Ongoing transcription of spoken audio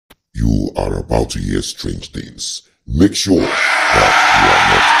You are about to hear strange things. Make sure that you are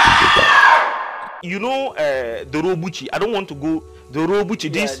not in the dark. You know, DOROBUCHI. I don't want to go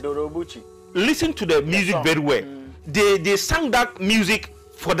DOROBUCHI. Yeah, DOROBUCHI. Listen to the music very well. They sang that music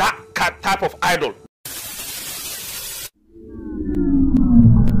for that type of idol.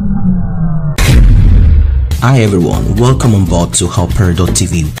 Hi everyone, welcome on board to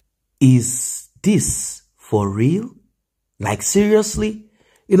Helper.tv. Is this for real? Like seriously?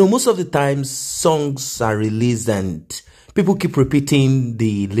 You know, most of the times songs are released and people keep repeating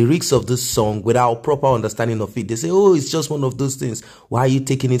the lyrics of this song without proper understanding of it. They say, oh, it's just one of those things. Why are you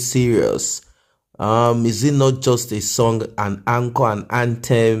taking it serious? Is it not just a song, an anchor, an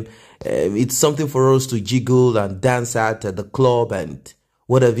anthem? It's something for us to jiggle and dance at the club and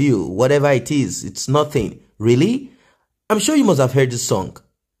whatever it is. It's nothing. Really? I'm sure you must have heard this song.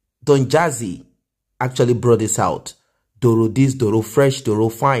 Don Jazzy actually brought this out. Doro this, Doro fresh, Doro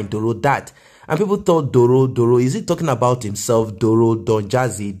fine, Doro that. And people thought Doro, is it talking about himself? Doro, Don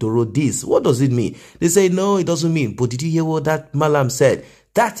Jazzy, Doro this. What does it mean? They say, no, it doesn't mean. But did you hear what that Malam said?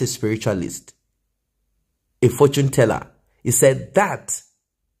 That's a spiritualist, a fortune teller. He said that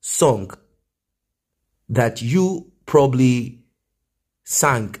song that you probably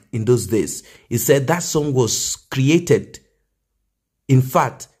sang in those days. He said that song was created. In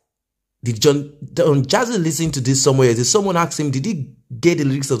fact, did Don Jazzy listen to this somewhere? Did someone ask him, did he get the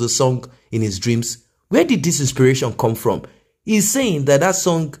lyrics of the song in his dreams? Where did this inspiration come from? He's saying that that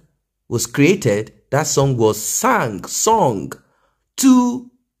song was created, that song was sung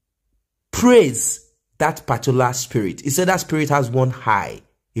to praise that particular spirit. He said that spirit has one eye.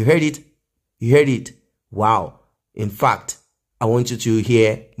 You heard it? You heard it? Wow. In fact, I want you to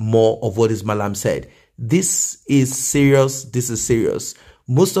hear more of what this Malam said. This is serious. This is serious.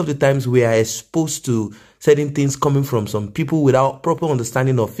 Most of the times we are exposed to certain things coming from some people without proper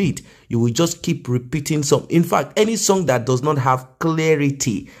understanding of it. You will just keep repeating some. In fact, any song that does not have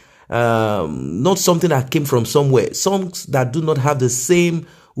clarity, not something that came from somewhere, songs that do not have the same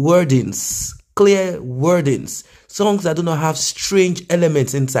wordings, clear wordings, songs that do not have strange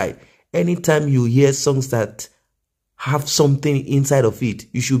elements inside. Anytime you hear songs that have something inside of it,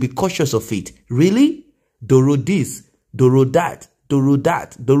 you should be cautious of it. Really? Doro this, Doro that, Doro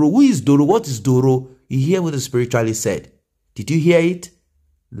that. Doro, who is Doro? What is Doro? You hear what the spiritualist said. Did you hear it?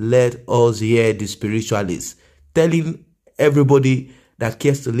 Let us hear the spiritualist telling everybody that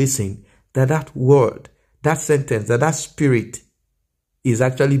cares to listen that that word, that sentence, that spirit is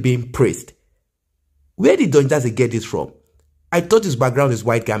actually being praised. Where did Don Jazzy get this from? I thought his background is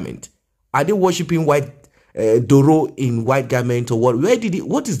white garment. Are they worshipping Doro in white garment or what? Where did he?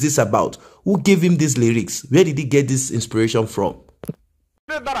 What is this about? Who gave him these lyrics? Where did he get this inspiration from?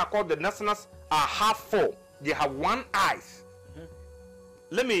 That are called the nationals are half full. They have one eye.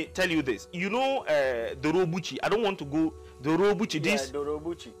 Let me tell you this. You know, DOROBUCHI. I don't want to go DOROBUCHI. Yeah,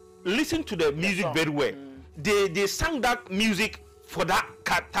 DOROBUCHI. Listen to the music very well. They sang that music for that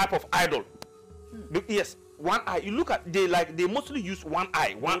type of idol. Yes, one eye. You look at they mostly use one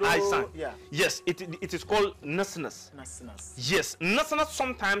eye sign. Yeah. Yes, it is called nasanas. Yes, nasanas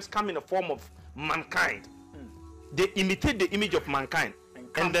sometimes come in the form of mankind. They imitate the image of mankind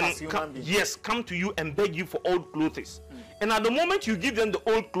and then come to you and beg you for old clothes. And at the moment you give them the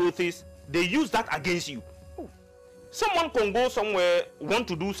old clothes, they use that against you. Someone can go somewhere, want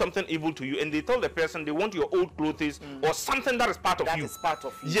to do something evil to you, and they tell the person they want your old clothes or something that is part of you.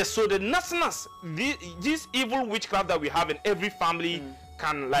 Yes, so the nasanas, this evil witchcraft that we have in every family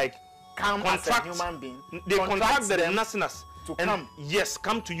can like come as a human being. They contract the nasanas to come. Yes,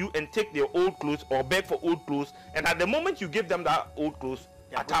 come to you and take their old clothes or beg for old clothes. And at the moment you give them that old clothes,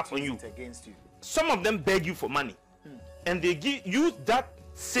 attack on you. Against you. Some of them beg you for money, and they use that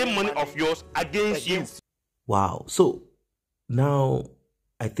same money of yours against you. Wow. So now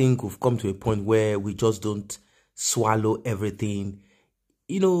I think we've come to a point where we just don't swallow everything.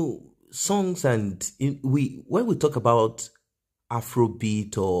 You know, songs when we talk about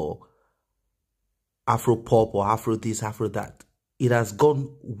Afrobeat or Afro-pop or Afro this, Afro that, it has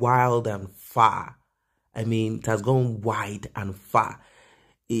gone wild and far. I mean, it has gone wide and far.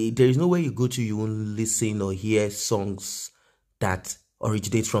 There is nowhere you go to you won't listen or hear songs that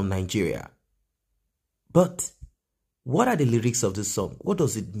originate from Nigeria. But what are the lyrics of this song? What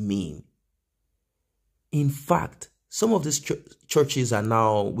does it mean? In fact, some of these churches are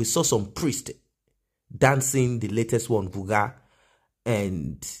now, we saw some priests dancing the latest one, Buga.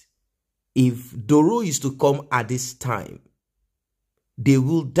 And if Doro is to come at this time, they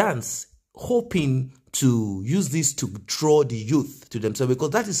will dance, hoping to use this to draw the youth to themselves,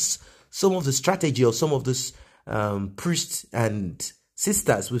 because that is some of the strategy of some of these priests and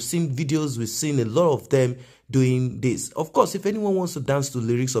sisters. We've seen videos, we've seen a lot of them doing this. Of course, if anyone wants to dance to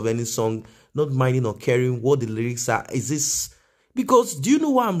lyrics of any song, not minding or caring what the lyrics are, is this... Because do you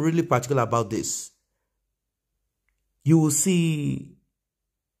know why I'm really particular about this? You will see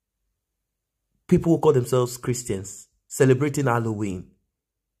people who call themselves Christians celebrating Halloween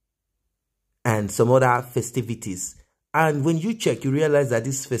and some other festivities. And when you check, you realize that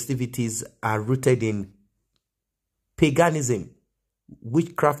these festivities are rooted in paganism,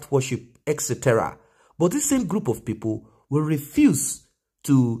 witchcraft worship, etc. But this same group of people will refuse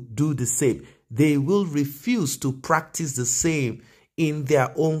to do the same. They will refuse to practice the same in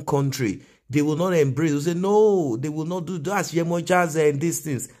their own country. They will not embrace. They say, no, they will not do that. Jazzy and these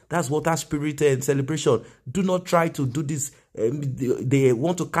things. That's water spirit and celebration. Do not try to do this. They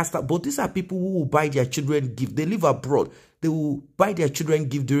want to cast out. But these are people who will buy their children gift. They live abroad. They will buy their children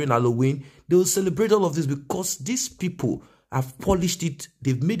gift during Halloween. They will celebrate all of this because these people have polished it.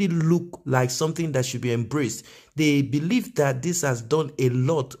 They've made it look like something that should be embraced. They believe that this has done a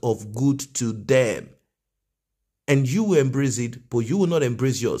lot of good to them. And you will embrace it, but you will not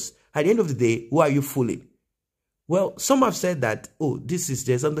embrace yours. At the end of the day, who are you fooling? Well, some have said that, oh,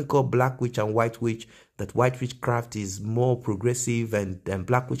 there's something called black witch and white witch, that white witchcraft is more progressive and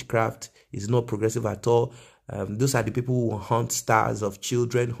black witchcraft is not progressive at all. Those are the people who hunt stars of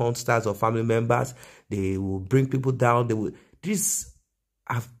children, hunt stars of family members. They will bring people down. These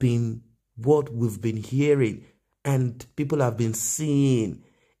have been what we've been hearing and people have been seeing.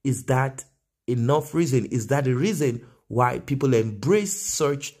 Is that enough reason? Is that the reason why people embrace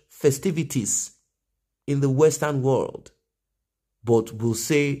such festivities in the Western world? But we'll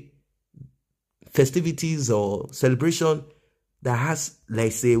say festivities or celebration that has,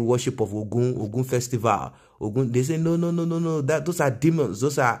 like, say, worship of Ogun festival. Ogun, they say, no. Those are demons.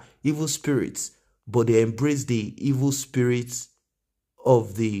 Those are evil spirits. But they embrace the evil spirits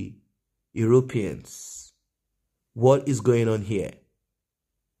of the Europeans. What is going on here?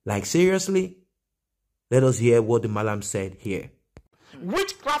 Like, seriously? Let us hear what the Malam said here.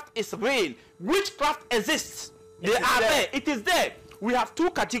 Witchcraft is real. Witchcraft exists. They are there. It is there. We have two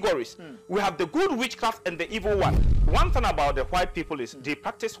categories. We have the good witchcraft and the evil one. One thing about the white people is they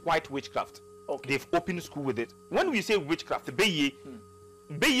practice white witchcraft. Okay. They've opened school with it. When we say witchcraft, beye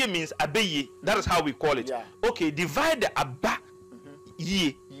means abeye. That is how we call it. Yeah. Okay, divide the abba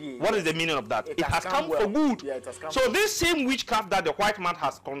ye. What is the meaning of that? It has come well. For good. Yeah, it has come. So this same witchcraft that the white man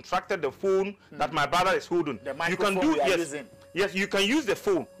has contracted, the phone that my brother is holding, you can do yes, you can use the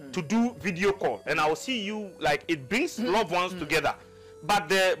phone to do video call, and I will see you, like, it brings loved ones together. But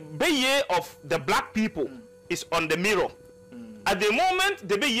the beye of the black people is on the mirror. At the moment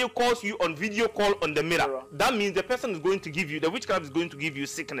the beye calls you on video call on the mirror, that means the person is going to give you, the witchcraft is going to give you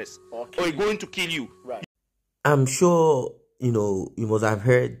sickness, or it's going to kill you. Right. I'm sure you must have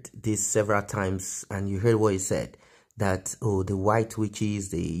heard this several times, and you heard what he said, that, oh, the white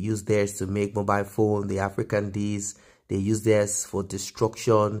witches, they use theirs to make mobile phone, the African this, they use theirs for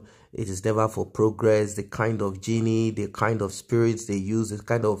destruction, it is never for progress, the kind of genie, the kind of spirits they use, the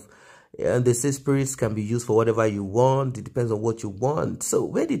kind of, and they say spirits can be used for whatever you want, it depends on what you want. So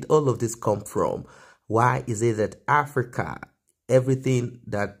where did all of this come from? Why is it that Africa, everything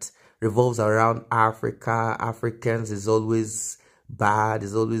that revolves around Africa, Africans is always bad,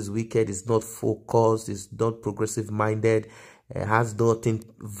 is always wicked, is not focused, is not progressive minded, has nothing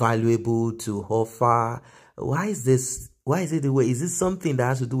valuable to offer? Why is this? Why is it the way? Is this something that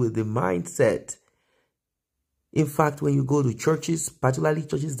has to do with the mindset? In fact, when you go to churches, particularly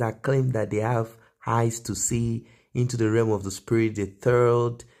churches that claim that they have eyes to see into the realm of the spirit, the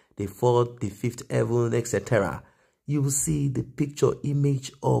third, the fourth, the fifth heaven, etc., you will see the picture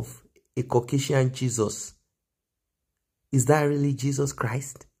image of a Caucasian Jesus. Is that really Jesus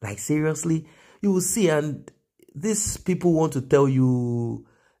Christ? Like, seriously? You will see, and these people want to tell you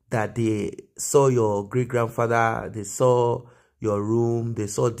that they saw your great-grandfather, they saw your room, they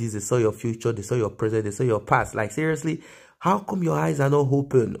saw this, they saw your future, they saw your present, they saw your past. Like, seriously, how come your eyes are not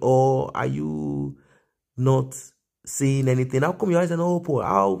open? Or are you not seeing anything? How come your eyes are not open?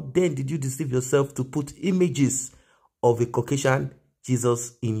 How then did you deceive yourself to put images of a Caucasian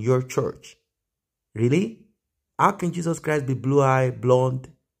Jesus in your church? Really? How can Jesus Christ be blue-eyed, blonde,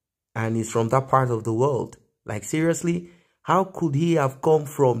 and is from that part of the world? Like, seriously? How could he have come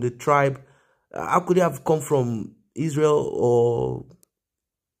from the tribe? How could he have come from Israel or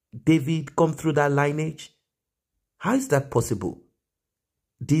David, come through that lineage? How is that possible?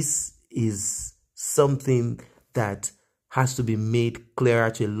 This is something that has to be made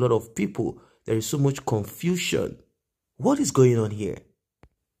clearer to a lot of people. There is so much confusion. What is going on here?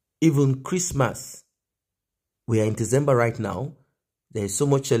 Even Christmas, we are in December right now. There's so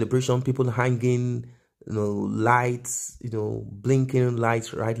much celebration, people hanging, lights, blinking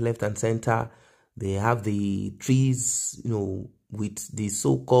lights right, left, and center. They have the trees, with the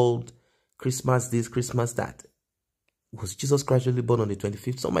so-called Christmas this, Christmas that. Was Jesus Christ really born on the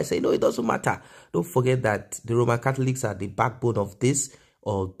 25th? Some might say, no, it doesn't matter. Don't forget that the Roman Catholics are the backbone of this,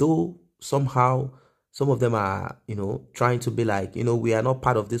 although somehow some of them are, trying to be like, we are not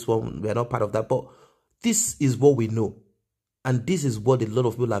part of this one, we are not part of that. But this is what we know. And this is what a lot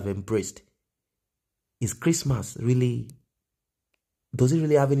of people have embraced. Is Christmas really, does it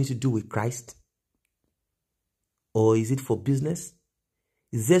really have anything to do with Christ? Or is it for business?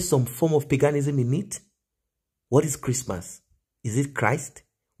 Is there some form of paganism in it? What is Christmas? Is it Christ?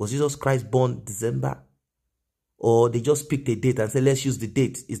 Was Jesus Christ born December? Or they just picked a date and said, let's use the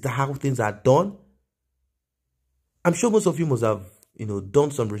date. Is that how things are done? I'm sure most of you must have,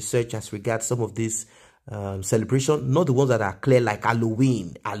 done some research as regards some of these celebrations. Not the ones that are clear like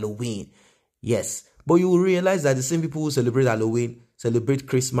Halloween. Yes. But you will realize that the same people who celebrate Halloween, celebrate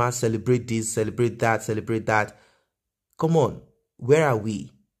Christmas, celebrate this, celebrate that. Come on. Where are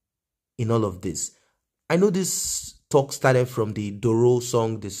we in all of this? I know this talk started from the Doro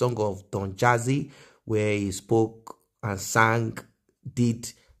song, the song of Don Jazzy, where he spoke and sang,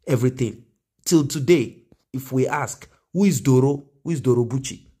 did everything. Till today, if we ask, who is Doro? Who is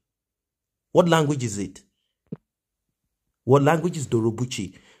DOROBUCHI? What language is it? What language is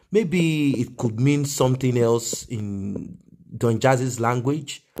DOROBUCHI? Maybe it could mean something else in Don Jazzy's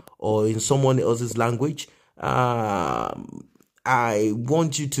language or in someone else's language. I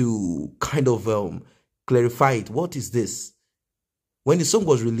want you to kind of clarify it. What is this? When the song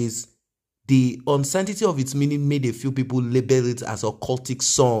was released, the uncertainty of its meaning made a few people label it as a occultic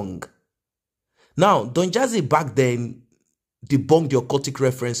song. Now, Don Jazzy back then debunked the occultic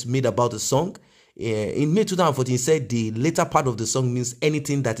reference made about the song. In May 2014, he said the later part of the song means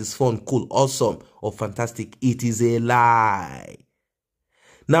anything that is fun, cool, awesome, or fantastic. It is a lie.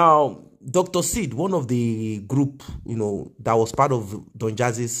 Now, Dr. Sid, one of the group, that was part of Don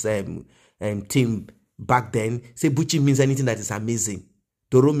Jazzy's team back then, said Buchi means anything that is amazing.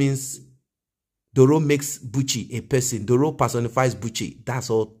 Doro makes Buchi a person. Doro personifies Buchi. That's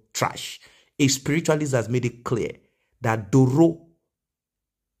all trash. A spiritualist has made it clear that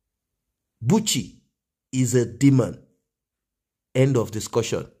Buchi is a demon. End of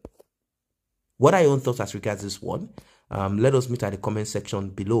discussion. What are your own thoughts as regards this one? Let us meet at the comment section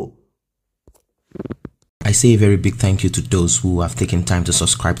below. I say a very big thank you to those who have taken time to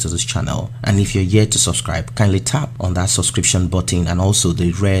subscribe to this channel. And if you're yet to subscribe, kindly tap on that subscription button and also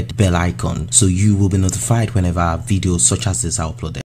the red bell icon so you will be notified whenever videos such as this are uploaded.